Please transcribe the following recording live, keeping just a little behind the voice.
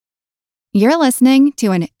You're listening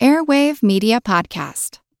to an Airwave Media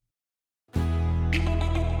Podcast.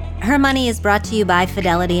 Her Money is brought to you by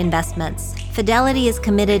Fidelity Investments. Fidelity is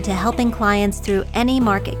committed to helping clients through any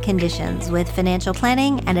market conditions with financial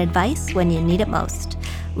planning and advice when you need it most.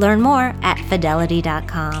 Learn more at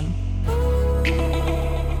fidelity.com.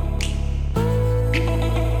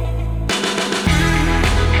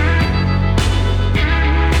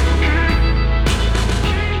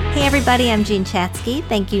 Hey everybody, I'm Jean Chatzky.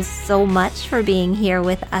 Thank you so much for being here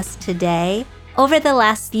with us today. Over the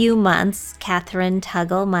last few months, Katherine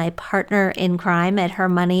Tuggle, my partner in crime at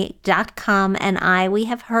hermoney.com, and we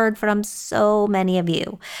have heard from so many of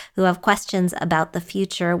you who have questions about the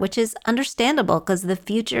future, which is understandable because the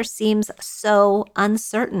future seems so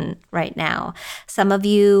uncertain right now. Some of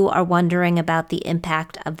you are wondering about the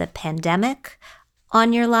impact of the pandemic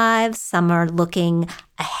on your lives. Some are looking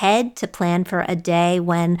ahead to plan for a day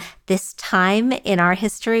when this time in our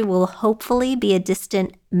history will hopefully be a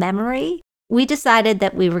distant memory. We decided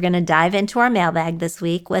that we were going to dive into our mailbag this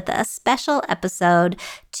week with a special episode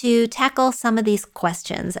to tackle some of these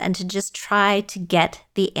questions and to just try to get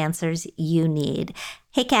the answers you need.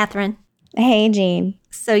 Hey, Katherine. Hey, Jean.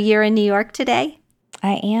 So you're in New York today?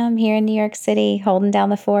 I am here in New York City, holding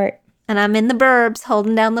down the fort. And I'm in the burbs,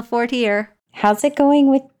 holding down the fort here. How's it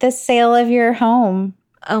going with the sale of your home?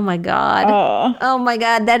 Oh my God. Oh my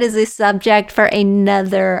God. That is a subject for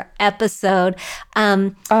another episode.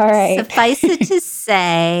 All right. Suffice it to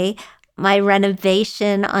say, my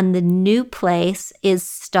renovation on the new place is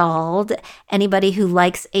stalled. Anybody who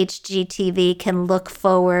likes HGTV can look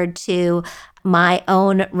forward to my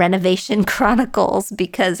own renovation chronicles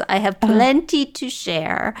because I have plenty to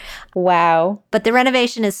share. Wow. But the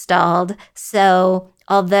renovation is stalled. So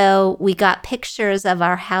although we got pictures of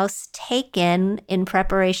our house taken in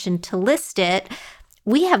preparation to list it,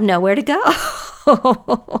 we have nowhere to go.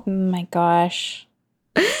 Oh my gosh.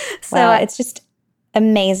 Wow, it's just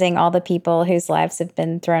amazing all the people whose lives have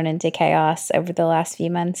been thrown into chaos over the last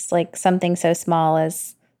few months. Like something so small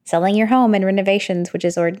as selling your home and renovations, which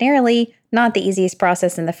is ordinarily not the easiest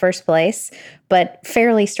process in the first place, but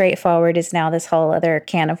fairly straightforward, is now this whole other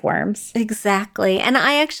can of worms. Exactly. And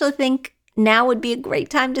I actually think now would be a great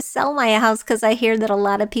time to sell my house because I hear that a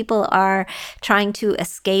lot of people are trying to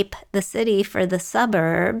escape the city for the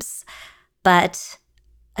suburbs. But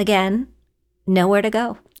again, nowhere to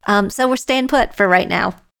go. So we're staying put for right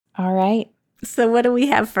now. All right. So what do we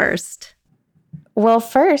have first? Well,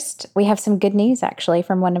 first, we have some good news, actually,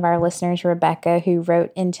 from one of our listeners, Rebecca, who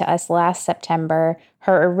wrote into us last September.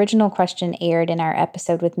 Her original question aired in our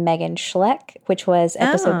episode with Megan Schleck, which was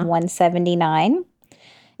episode 179,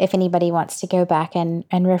 if anybody wants to go back and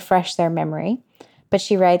refresh their memory. But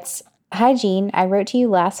she writes, "Hi, Jean. I wrote to you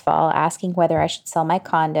last fall asking whether I should sell my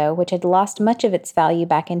condo, which had lost much of its value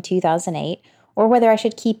back in 2008, or whether I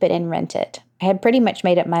should keep it and rent it. I had pretty much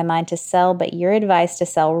made up my mind to sell, but your advice to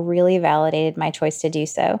sell really validated my choice to do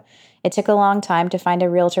so. It took a long time to find a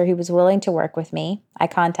realtor who was willing to work with me. I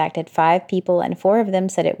contacted 5 people, and 4 of them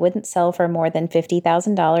said it wouldn't sell for more than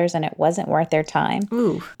 $50,000 and it wasn't worth their time.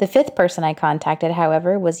 Ooh. The 5th person I contacted,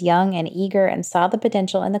 however, was young and eager and saw the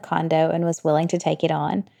potential in the condo and was willing to take it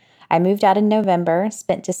on. I moved out in November,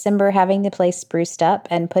 spent December having the place spruced up,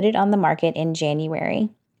 and put it on the market in January.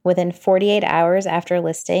 Within 48 hours after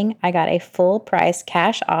listing, I got a full-price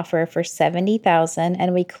cash offer for $70,000,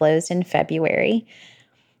 and we closed in February.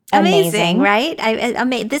 Amazing, right?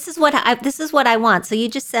 This is what I want. So you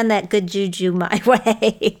just send that good juju my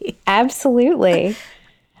way. Absolutely.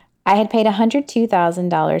 I had paid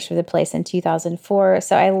 $102,000 for the place in 2004,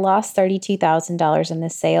 so I lost $32,000 in the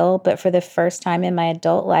sale, but for the first time in my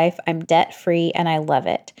adult life, I'm debt-free and I love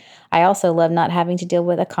it. I also love not having to deal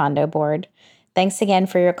with a condo board. Thanks again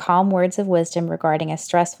for your calm words of wisdom regarding a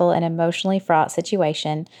stressful and emotionally fraught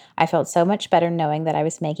situation. I felt so much better knowing that I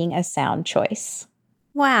was making a sound choice."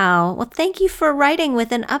 Wow. Well, thank you for writing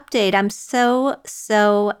with an update. I'm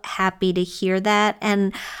so happy to hear that.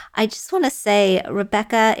 And I just want to say,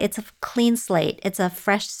 Rebecca, it's a clean slate. It's a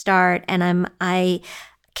fresh start. And I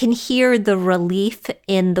can hear the relief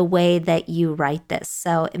in the way that you write this.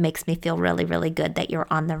 So it makes me feel really, really good that you're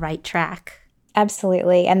on the right track.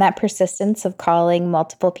 Absolutely. And that persistence of calling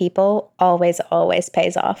multiple people always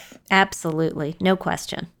pays off. Absolutely. No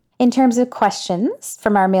question. In terms of questions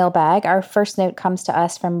from our mailbag, our first note comes to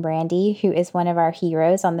us from Brandy, who is one of our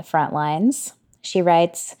heroes on the front lines. She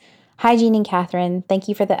writes, "Hi, Jean and Katherine. Thank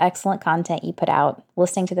you for the excellent content you put out.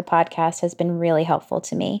 Listening to the podcast has been really helpful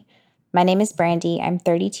to me. My name is Brandy. I'm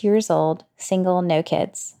 32 years old, single, no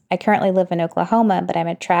kids. I currently live in Oklahoma, but I'm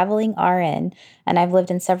a traveling RN, and I've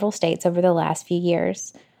lived in several states over the last few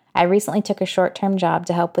years. I recently took a short-term job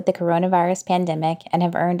to help with the coronavirus pandemic and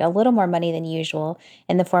have earned a little more money than usual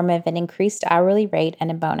in the form of an increased hourly rate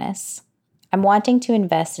and a bonus. I'm wanting to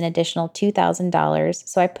invest an additional $2,000,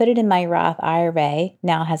 so I put it in my Roth IRA,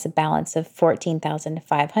 now has a balance of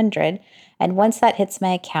 $14,500, and once that hits my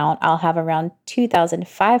account, I'll have around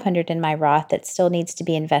 $2,500 in my Roth that still needs to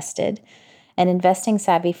be invested. An investing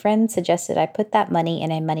savvy friend suggested I put that money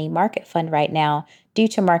in a money market fund right now due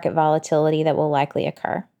to market volatility that will likely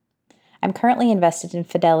occur. I'm currently invested in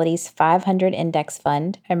Fidelity's 500 Index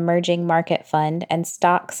Fund, Emerging Market Fund, and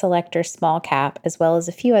Stock Selector Small Cap, as well as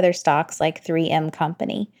a few other stocks like 3M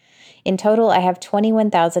Company. In total, I have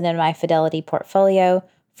 $21,000 in my Fidelity portfolio,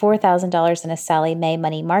 $4,000 in a Sallie Mae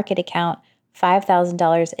money market account,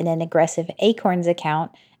 $5,000 in an aggressive Acorns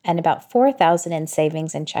account, and about $4,000 in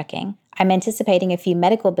savings and checking. I'm anticipating a few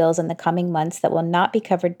medical bills in the coming months that will not be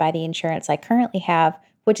covered by the insurance I currently have,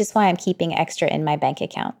 which is why I'm keeping extra in my bank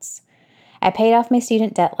accounts. I paid off my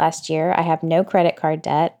student debt last year. I have no credit card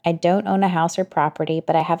debt. I don't own a house or property,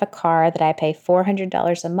 but I have a car that I pay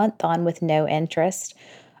 $400 a month on with no interest.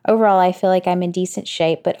 Overall, I feel like I'm in decent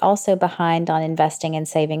shape, but also behind on investing and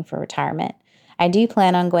saving for retirement. I do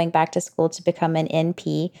plan on going back to school to become an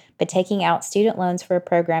NP, but taking out student loans for a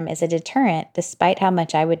program is a deterrent despite how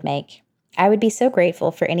much I would make. I would be so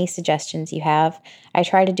grateful for any suggestions you have. I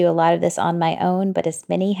try to do a lot of this on my own, but as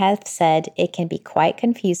many have said, it can be quite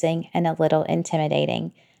confusing and a little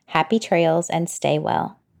intimidating. Happy trails and stay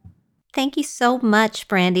well. Thank you so much,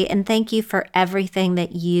 Brandy, and thank you for everything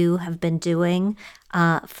that you have been doing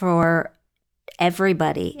for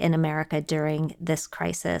everybody in America during this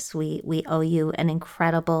crisis. We owe you an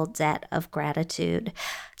incredible debt of gratitude.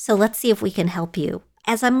 So let's see if we can help you.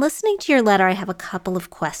 As I'm listening to your letter, I have a couple of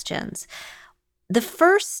questions. The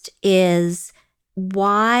first is,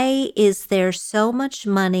 why is there so much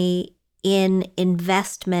money in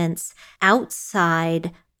investments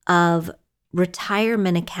outside of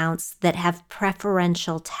retirement accounts that have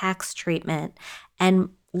preferential tax treatment and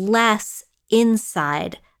less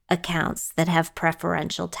inside accounts that have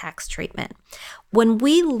preferential tax treatment? When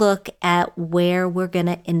we look at where we're going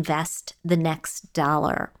to invest the next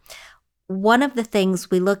dollar, one of the things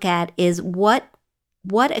we look at is what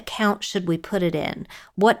account should we put it in?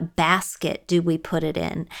 What basket do we put it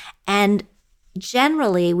in? And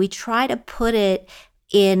generally, we try to put it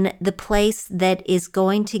in the place that is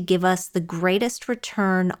going to give us the greatest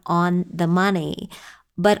return on the money,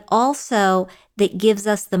 but also that gives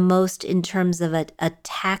us the most in terms of a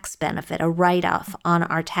tax benefit, a write-off on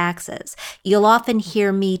our taxes. You'll often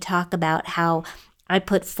hear me talk about how I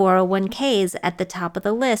put 401ks at the top of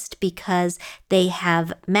the list because they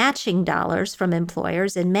have matching dollars from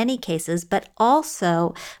employers in many cases, but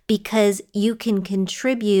also because you can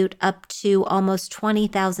contribute up to almost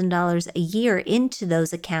 $20,000 a year into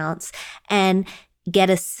those accounts and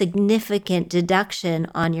get a significant deduction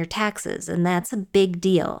on your taxes, and that's a big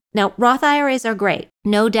deal. Now, Roth IRAs are great.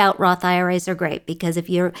 No doubt Roth IRAs are great because if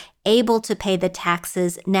you're able to pay the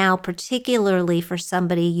taxes now, particularly for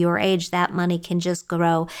somebody your age, that money can just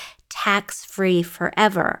grow tax-free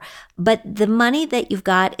forever. But the money that you've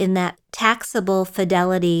got in that taxable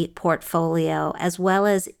Fidelity portfolio, as well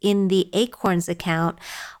as in the Acorns account,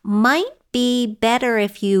 might be better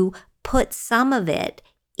if you put some of it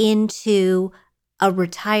into a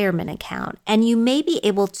retirement account. And you may be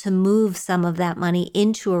able to move some of that money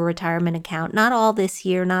into a retirement account, not all this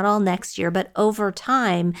year, not all next year, but over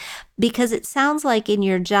time, because it sounds like in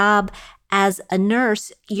your job as a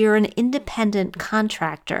nurse, you're an independent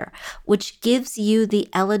contractor, which gives you the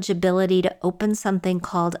eligibility to open something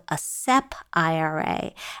called a SEP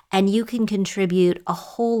IRA. And you can contribute a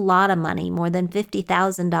whole lot of money, more than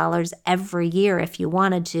 $50,000 every year if you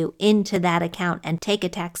wanted to, into that account and take a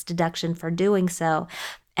tax deduction for doing so.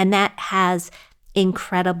 And that has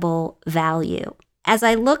incredible value. As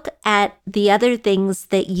I look at the other things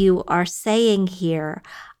that you are saying here,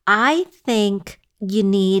 I think you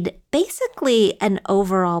need basically an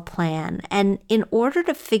overall plan. And in order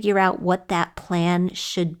to figure out what that plan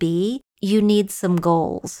should be, you need some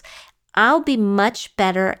goals. I'll be much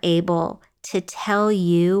better able to tell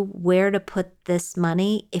you where to put this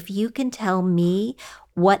money if you can tell me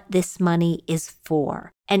what this money is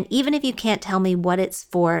for. And even if you can't tell me what it's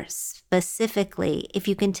for specifically, if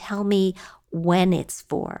you can tell me when it's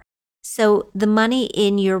for. So the money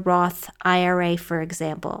in your Roth IRA, for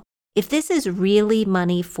example, if this is really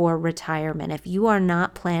money for retirement, if you are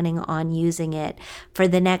not planning on using it for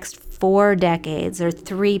the next 4 decades or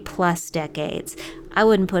 3+ decades, I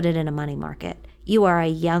wouldn't put it in a money market. You are a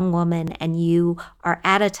young woman and you are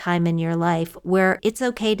at a time in your life where it's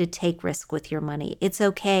okay to take risk with your money. It's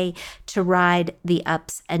okay to ride the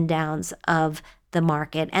ups and downs of the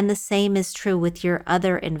market. And the same is true with your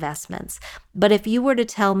other investments. But if you were to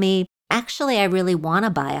tell me, actually, I really want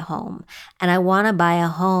to buy a home and I want to buy a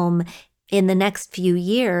home in the next few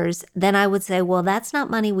years, then I would say, well, that's not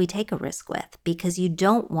money we take a risk with because you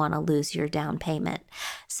don't want to lose your down payment.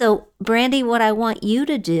 So, Brandy, what I want you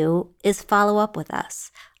to do is follow up with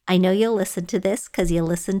us. I know you'll listen to this because you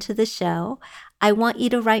listen to the show. I want you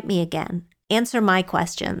to write me again. Answer my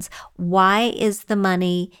questions. Why is the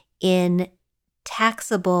money in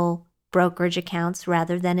taxable brokerage accounts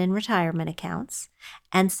rather than in retirement accounts?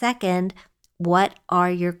 And second, what are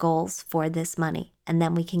your goals for this money? And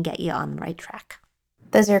then we can get you on the right track.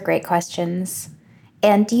 Those are great questions.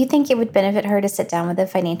 And do you think it would benefit her to sit down with a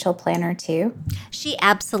financial planner too? She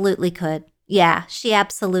absolutely could. Yeah, she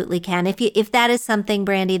absolutely can. If that is something,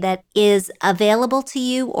 Brandy, that is available to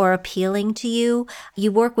you or appealing to you,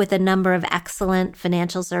 you work with a number of excellent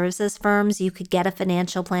financial services firms. You could get a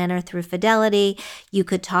financial planner through Fidelity. You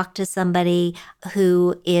could talk to somebody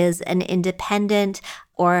who is an independent,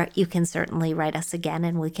 or you can certainly write us again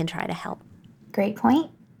and we can try to help. Great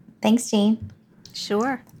point. Thanks, Jean.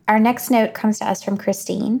 Sure. Our next note comes to us from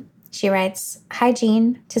Christine. She writes, "Hi,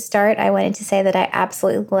 Jean. To start, I wanted to say that I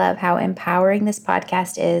absolutely love how empowering this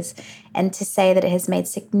podcast is and to say that it has made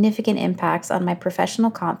significant impacts on my professional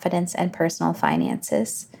confidence and personal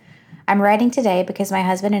finances. I'm writing today because my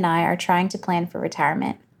husband and I are trying to plan for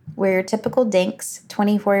retirement. We're your typical dinks,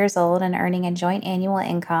 24 years old and earning a joint annual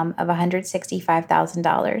income of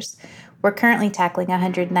 $165,000. We're currently tackling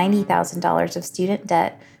 $190,000 of student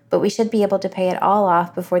debt, but we should be able to pay it all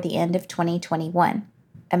off before the end of 2021.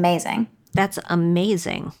 Amazing. That's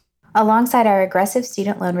amazing. Alongside our aggressive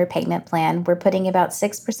student loan repayment plan, we're putting about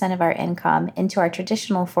 6% of our income into our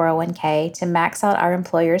traditional 401k to max out our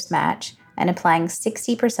employer's match and applying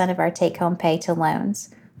 60% of our take-home pay to loans.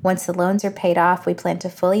 Once the loans are paid off, we plan to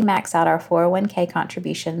fully max out our 401k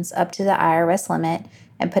contributions up to the IRS limit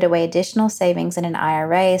and put away additional savings in an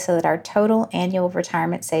IRA so that our total annual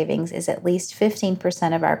retirement savings is at least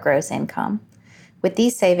 15% of our gross income. With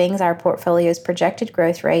these savings, our portfolio's projected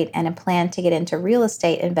growth rate, and a plan to get into real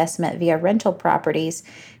estate investment via rental properties,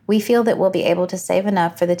 we feel that we'll be able to save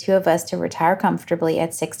enough for the two of us to retire comfortably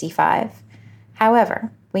at 65.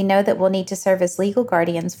 However, we know that we'll need to serve as legal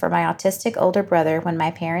guardians for my autistic older brother when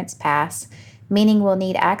my parents pass, meaning we'll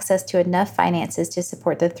need access to enough finances to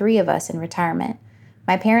support the three of us in retirement.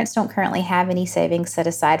 My parents don't currently have any savings set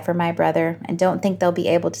aside for my brother and don't think they'll be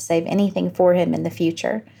able to save anything for him in the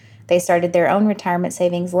future. They started their own retirement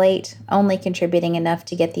savings late, only contributing enough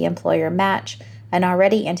to get the employer match, and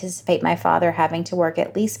already anticipate my father having to work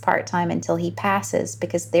at least part-time until he passes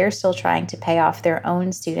because they're still trying to pay off their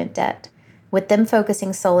own student debt. With them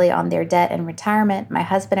focusing solely on their debt and retirement, my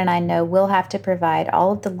husband and I know we'll have to provide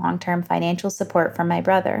all of the long-term financial support for my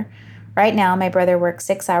brother. Right now, my brother works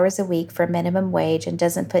 6 hours a week for minimum wage and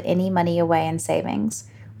doesn't put any money away in savings.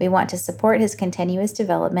 We want to support his continuous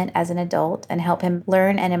development as an adult and help him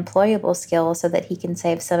learn an employable skill so that he can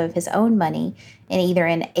save some of his own money in either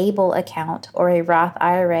an ABLE account or a Roth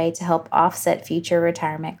IRA to help offset future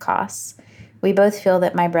retirement costs. We both feel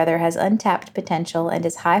that my brother has untapped potential and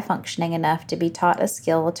is high functioning enough to be taught a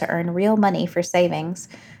skill to earn real money for savings,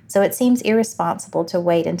 so it seems irresponsible to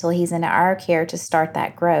wait until he's in our care to start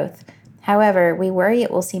that growth. However, we worry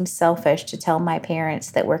it will seem selfish to tell my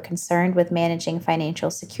parents that we're concerned with managing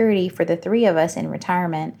financial security for the three of us in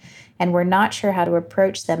retirement, and we're not sure how to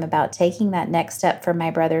approach them about taking that next step for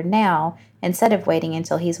my brother now instead of waiting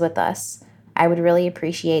until he's with us. I would really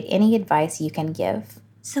appreciate any advice you can give."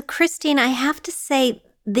 So, Christine, I have to say,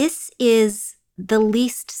 this is the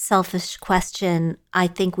least selfish question I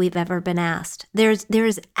think we've ever been asked.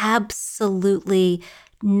 There's absolutely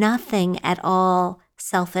nothing at all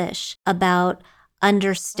selfish about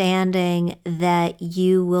understanding that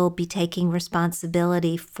you will be taking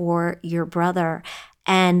responsibility for your brother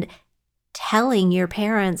and telling your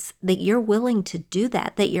parents that you're willing to do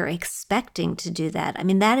that, that you're expecting to do that. I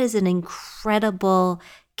mean, that is an incredible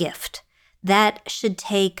gift. That should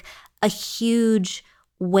take a huge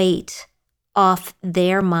weight off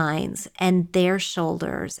their minds and their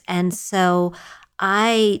shoulders. And so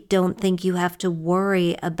I don't think you have to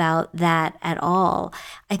worry about that at all.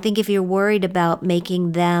 I think if you're worried about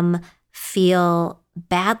making them feel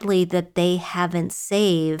badly that they haven't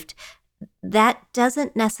saved, that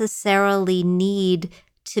doesn't necessarily need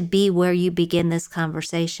to be where you begin this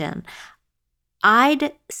conversation.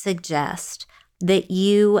 I'd suggest that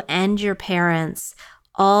you and your parents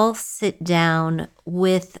all sit down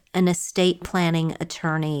with an estate planning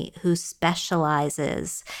attorney who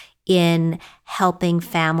specializes in helping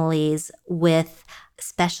families with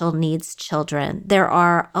special needs children. There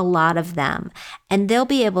are a lot of them, and they'll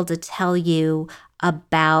be able to tell you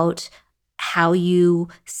about how you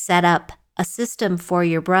set up a system for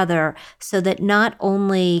your brother so that not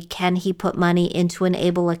only can he put money into an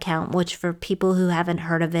ABLE account, which for people who haven't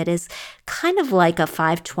heard of it is kind of like a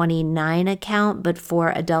 529 account, but for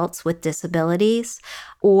adults with disabilities,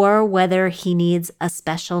 or whether he needs a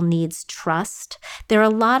special needs trust. There are a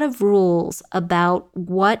lot of rules about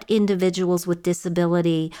what individuals with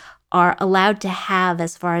disability are allowed to have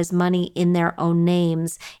as far as money in their own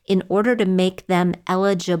names in order to make them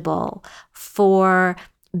eligible for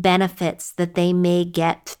benefits that they may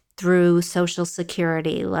get through Social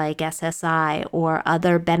Security, like SSI, or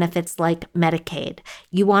other benefits like Medicaid.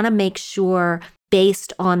 You want to make sure,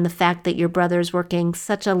 based on the fact that your brother's working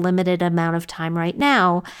such a limited amount of time right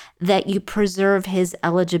now, that you preserve his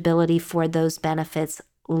eligibility for those benefits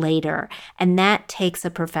later. And that takes a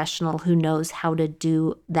professional who knows how to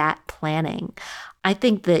do that planning. I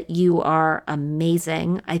think that you are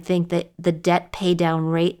amazing. I think that the debt pay down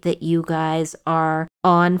rate that you guys are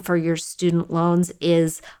on for your student loans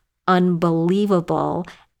is unbelievable.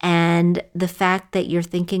 And the fact that you're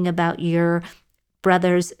thinking about your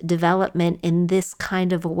brother's development in this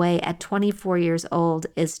kind of a way at 24 years old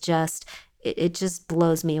is just, it just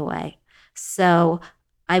blows me away. So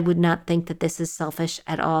I would not think that this is selfish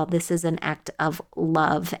at all. This is an act of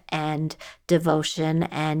love and devotion,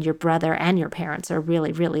 and your brother and your parents are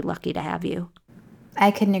really, really lucky to have you. I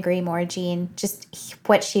couldn't agree more, Jean. Just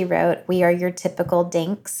what she wrote, we are your typical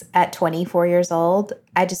dinks at 24 years old.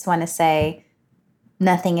 I just want to say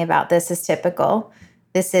nothing about this is typical.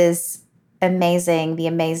 This is amazing, the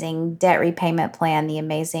amazing debt repayment plan, the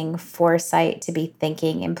amazing foresight to be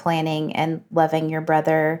thinking and planning and loving your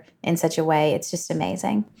brother in such a way. It's just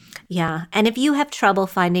amazing. Yeah. And if you have trouble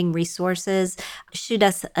finding resources, shoot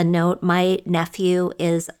us a note. My nephew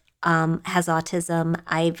has autism.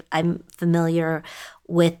 I'm familiar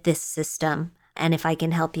with this system. And if I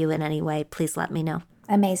can help you in any way, please let me know.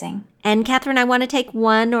 Amazing. And Catherine, I want to take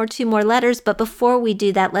one or two more letters, but before we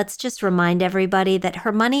do that, let's just remind everybody that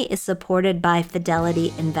Her Money is supported by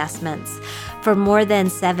Fidelity Investments. For more than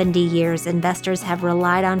 70 years, investors have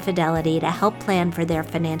relied on Fidelity to help plan for their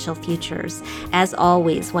financial futures. As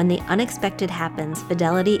always, when the unexpected happens,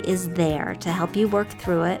 Fidelity is there to help you work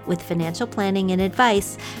through it with financial planning and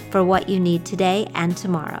advice for what you need today and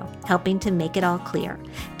tomorrow, helping to make it all clear.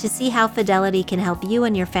 To see how Fidelity can help you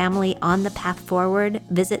and your family on the path forward,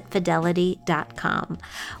 visit fidelity.com.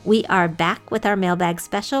 We are back with our mailbag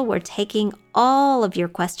special. We're taking all of your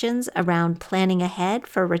questions around planning ahead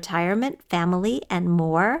for retirement, family, and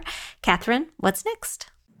more. Catherine, what's next?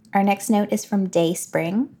 Our next note is from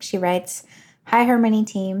Dayspring. She writes, Hi, Her Money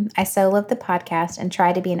team. I so love the podcast and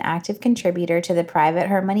try to be an active contributor to the private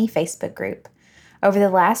Her Money Facebook group. Over the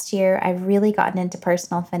last year, I've really gotten into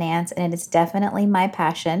personal finance, and it is definitely my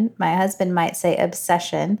passion. My husband might say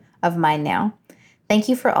obsession of mine now. Thank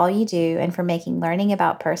you for all you do and for making learning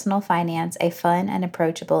about personal finance a fun and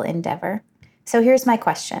approachable endeavor. So here's my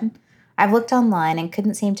question. I've looked online and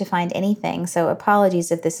couldn't seem to find anything, so apologies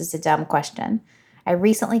if this is a dumb question. I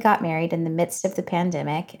recently got married in the midst of the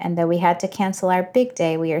pandemic, and though we had to cancel our big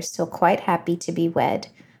day, we are still quite happy to be wed.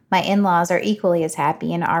 My in-laws are equally as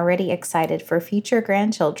happy and already excited for future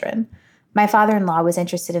grandchildren. My father-in-law was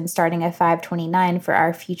interested in starting a 529 for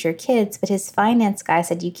our future kids, but his finance guy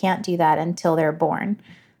said you can't do that until they're born.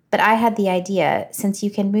 But I had the idea, since you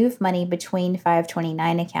can move money between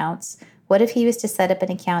 529 accounts, what if he was to set up an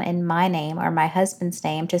account in my name or my husband's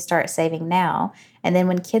name to start saving now, and then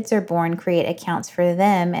when kids are born, create accounts for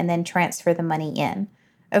them and then transfer the money in?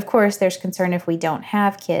 Of course, there's concern if we don't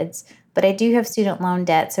have kids, but I do have student loan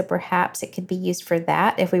debt, so perhaps it could be used for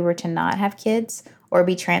that if we were to not have kids, or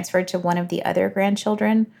be transferred to one of the other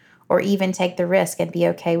grandchildren, or even take the risk and be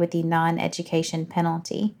okay with the non-education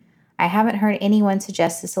penalty. I haven't heard anyone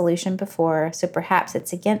suggest the solution before, so perhaps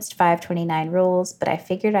it's against 529 rules, but I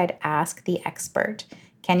figured I'd ask the expert.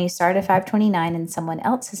 Can you start a 529 in someone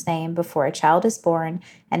else's name before a child is born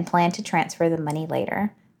and plan to transfer the money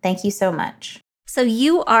later? Thank you so much. So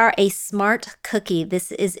you are a smart cookie.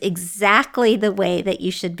 This is exactly the way that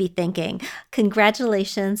you should be thinking.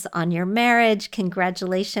 Congratulations on your marriage.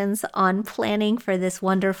 Congratulations on planning for this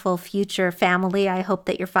wonderful future family. I hope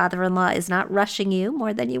that your father-in-law is not rushing you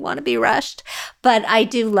more than you want to be rushed. But I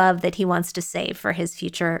do love that he wants to save for his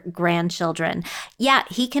future grandchildren. Yeah,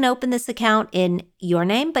 he can open this account in your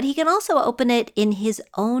name, but he can also open it in his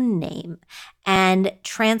own name. and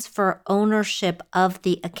transfer ownership of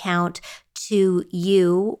the account to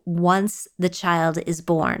you once the child is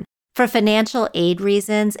born. For financial aid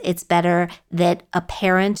reasons, it's better that a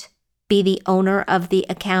parent be the owner of the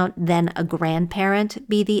account than a grandparent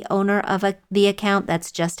be the owner of the account.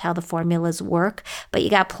 That's just how the formulas work, but you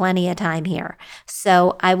got plenty of time here.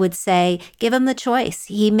 So I would say give him the choice.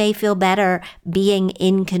 He may feel better being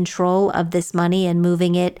in control of this money and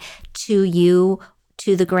moving it to you,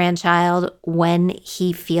 to the grandchild, when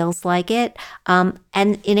he feels like it. And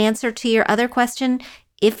in answer to your other question,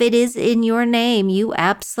 if it is in your name, you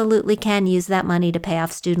absolutely can use that money to pay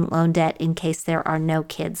off student loan debt in case there are no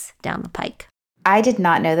kids down the pike. I did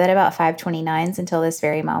not know that about 529s until this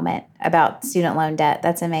very moment, about student loan debt.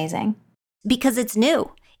 That's amazing. Because it's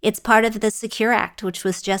new. It's part of the Secure Act, which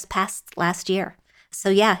was just passed last year. So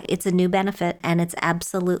yeah, it's a new benefit, and it's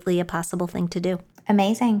absolutely a possible thing to do.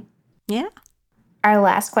 Amazing. Yeah. Our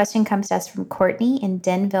last question comes to us from Courtney in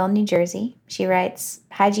Denville, New Jersey. She writes,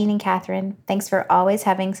 "Hi, Jean and Catherine. Thanks for always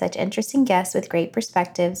having such interesting guests with great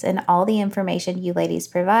perspectives and all the information you ladies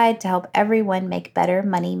provide to help everyone make better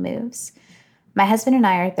money moves. My husband and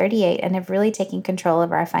I are 38 and have really taken control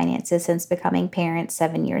of our finances since becoming parents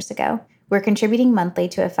 7 years ago. We're contributing monthly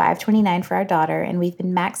to a 529 for our daughter, and we've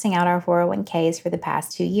been maxing out our 401ks for the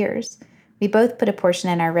past 2 years. We both put a portion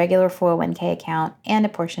in our regular 401k account and a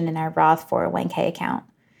portion in our Roth 401k account.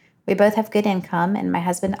 We both have good income, and my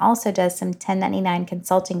husband also does some 1099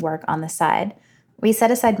 consulting work on the side. We set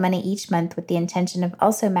aside money each month with the intention of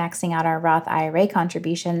also maxing out our Roth IRA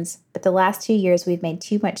contributions, but the last 2 years we've made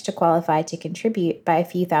too much to qualify to contribute by a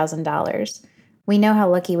few $1,000s. We know how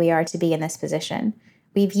lucky we are to be in this position.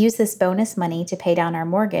 We've used this bonus money to pay down our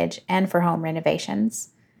mortgage and for home renovations.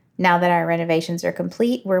 Now that our renovations are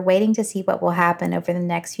complete, we're waiting to see what will happen over the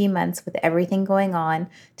next few months with everything going on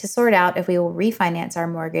to sort out if we will refinance our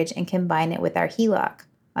mortgage and combine it with our HELOC.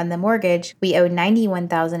 On the mortgage, we owe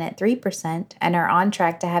 $91,000 at 3% and are on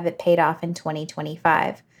track to have it paid off in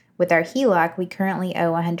 2025. With our HELOC, we currently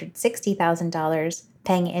owe $160,000,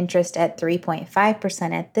 paying interest at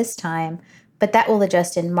 3.5% at this time, but that will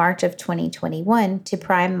adjust in March of 2021 to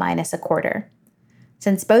prime minus a quarter.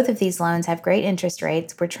 Since both of these loans have great interest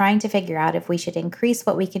rates, we're trying to figure out if we should increase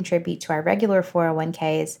what we contribute to our regular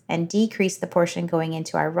 401ks and decrease the portion going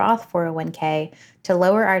into our Roth 401k to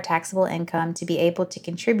lower our taxable income to be able to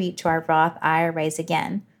contribute to our Roth IRAs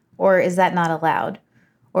again. Or is that not allowed?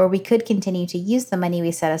 Or we could continue to use the money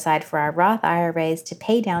we set aside for our Roth IRAs to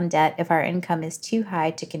pay down debt if our income is too high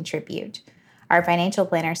to contribute. Our financial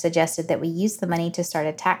planner suggested that we use the money to start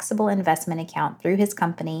a taxable investment account through his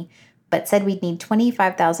company, but said we'd need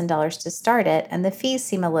 $25,000 to start it, and the fees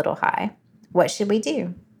seem a little high. What should we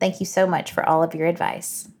do? Thank you so much for all of your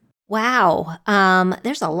advice." Wow.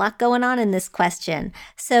 There's a lot going on in this question.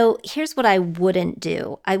 So here's what I wouldn't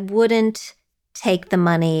do. I wouldn't take the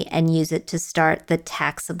money and use it to start the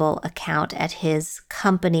taxable account at his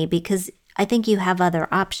company, because I think you have other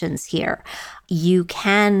options here. You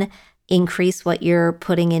can increase what you're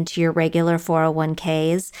putting into your regular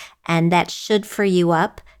 401ks, and that should free you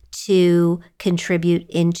up to contribute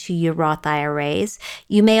into your Roth IRAs.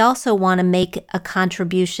 You may also want to make a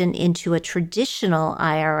contribution into a traditional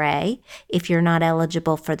IRA if you're not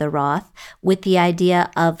eligible for the Roth, with the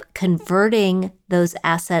idea of converting those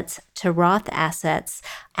assets to Roth assets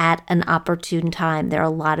at an opportune time. There are a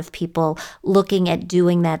lot of people looking at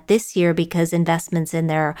doing that this year because investments in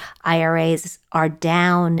their IRAs are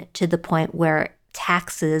down to the point where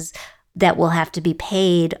taxes that will have to be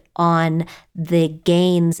paid on the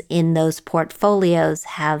gains in those portfolios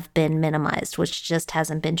have been minimized, which just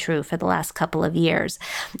hasn't been true for the last couple of years.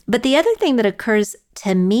 But the other thing that occurs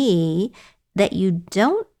to me that you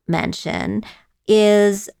don't mention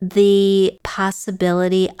is the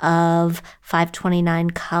possibility of 529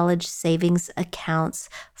 college savings accounts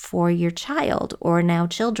for your child or now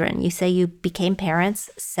children. You say you became parents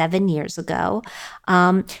 7 years ago.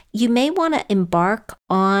 You may want to embark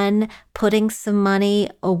on putting some money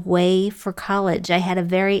away for college. I had a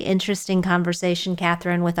very interesting conversation,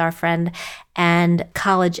 Catherine, with our friend and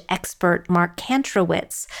college expert Mark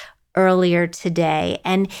Kantrowitz earlier today,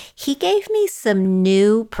 and he gave me some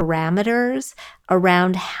new parameters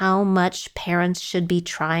around how much parents should be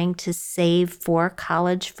trying to save for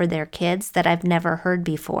college for their kids that I've never heard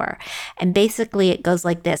before. And basically it goes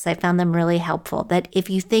like this. I found them really helpful, that if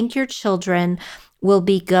you think your children will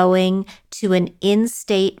be going to an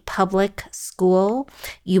in-state public school,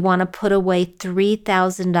 you want to put away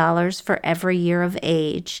 $3,000 for every year of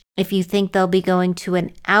age. If you think they'll be going to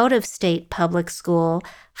an out-of-state public school,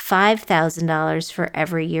 $5,000 for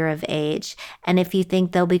every year of age. And if you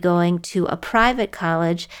think they'll be going to a private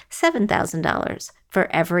college, $7,000 for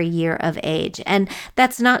every year of age. And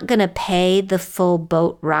that's not going to pay the full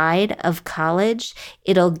boat ride of college.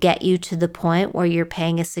 It'll get you to the point where you're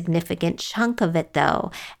paying a significant chunk of it, though.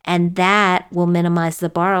 And that will minimize the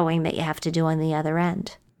borrowing that you have to do on the other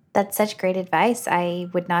end. That's such great advice. I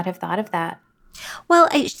would not have thought of that. Well,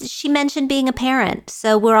 she mentioned being a parent.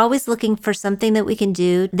 So we're always looking for something that we can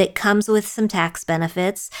do that comes with some tax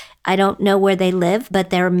benefits. I don't know where they live,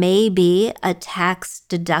 but there may be a tax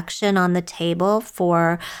deduction on the table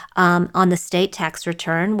for on the state tax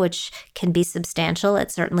return, which can be substantial.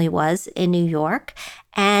 It certainly was in New York.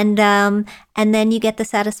 And then you get the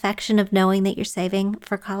satisfaction of knowing that you're saving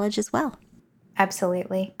for college as well.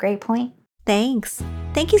 Absolutely. Great point. Thanks.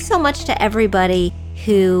 Thank you so much to everybody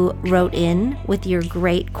who wrote in with your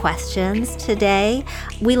great questions today.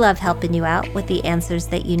 We love helping you out with the answers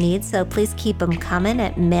that you need, so please keep them coming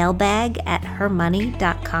at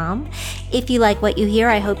mailbag@hermoney.com. If you like what you hear,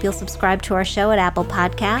 I hope you'll subscribe to our show at Apple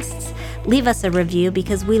Podcasts. Leave us a review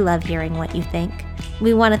because we love hearing what you think.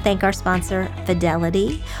 We want to thank our sponsor,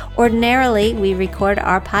 Fidelity. Ordinarily, we record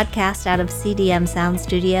our podcast out of CDM Sound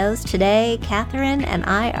Studios. Today, Catherine and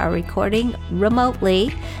I are recording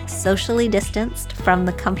remotely, socially distanced from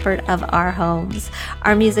the comfort of our homes.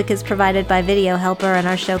 Our music is provided by Video Helper, and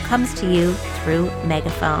our show comes to you through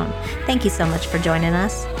Megaphone. Thank you so much for joining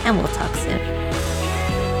us, and we'll talk soon.